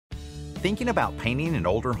Thinking about painting an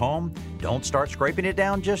older home? Don't start scraping it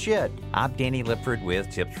down just yet. I'm Danny Lipford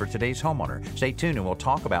with Tips for Today's Homeowner. Stay tuned and we'll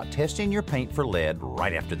talk about testing your paint for lead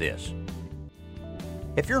right after this.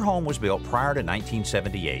 If your home was built prior to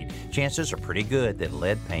 1978, chances are pretty good that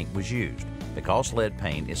lead paint was used. Because lead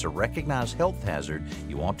paint is a recognized health hazard,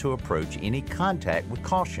 you want to approach any contact with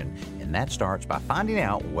caution, and that starts by finding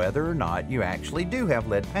out whether or not you actually do have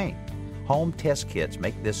lead paint. Home test kits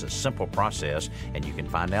make this a simple process, and you can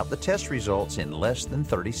find out the test results in less than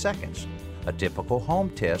 30 seconds. A typical home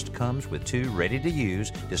test comes with 2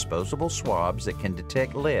 ready-to-use disposable swabs that can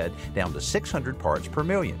detect lead down to 600 parts per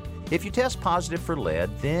million. If you test positive for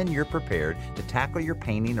lead, then you're prepared to tackle your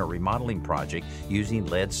painting or remodeling project using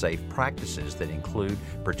lead-safe practices that include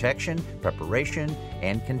protection, preparation,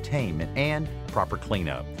 and containment, and proper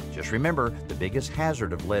cleanup. Just remember, the biggest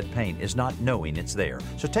hazard of lead paint is not knowing it's there.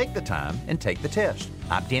 So take the time and take the test.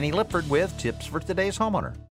 I'm Danny Lipford with Tips for Today's Homeowner.